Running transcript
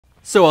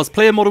So I was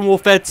playing Modern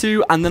Warfare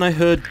 2 and then I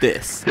heard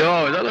this.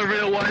 Yo, is that the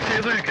real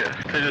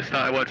YTLukeyy? I just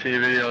started watching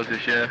your videos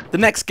this year. The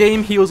next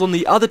game he was on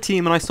the other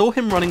team and I saw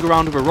him running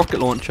around with a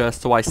rocket launcher,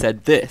 so I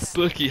said this.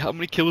 Lukey, how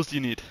many kills do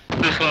you need?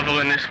 Just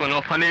leveling this one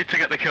up. I need to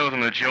get the kills on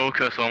the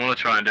Joker, so I'm going to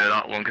try and do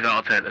that one because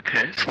that'll take the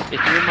tits.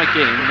 If you're in my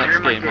game, next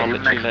game, I'll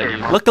literally let you.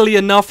 Luckily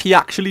enough, he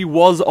actually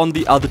was on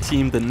the other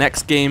team the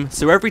next game,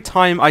 so every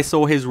time I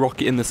saw his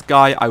rocket in the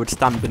sky, I would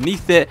stand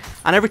beneath it,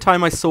 and every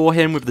time I saw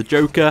him with the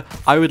Joker,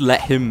 I would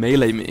let him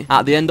melee me.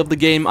 At the end of the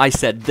game, I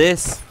said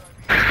this.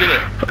 Let's get it.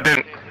 I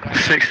didn't.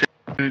 16.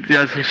 You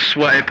had some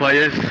sweaty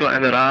players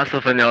sweating their ass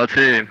off on your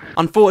team.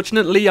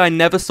 Unfortunately, I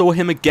never saw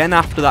him again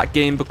after that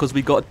game because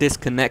we got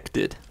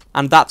disconnected.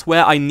 And that's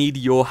where I need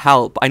your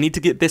help. I need to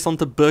get this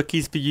onto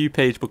BearPig's For You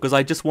page because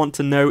I just want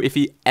to know if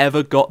he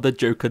ever got the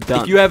Joker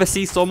done. If you ever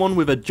see someone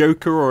with a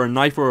Joker or a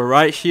knife or a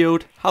riot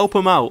shield, help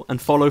him out and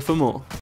follow for more.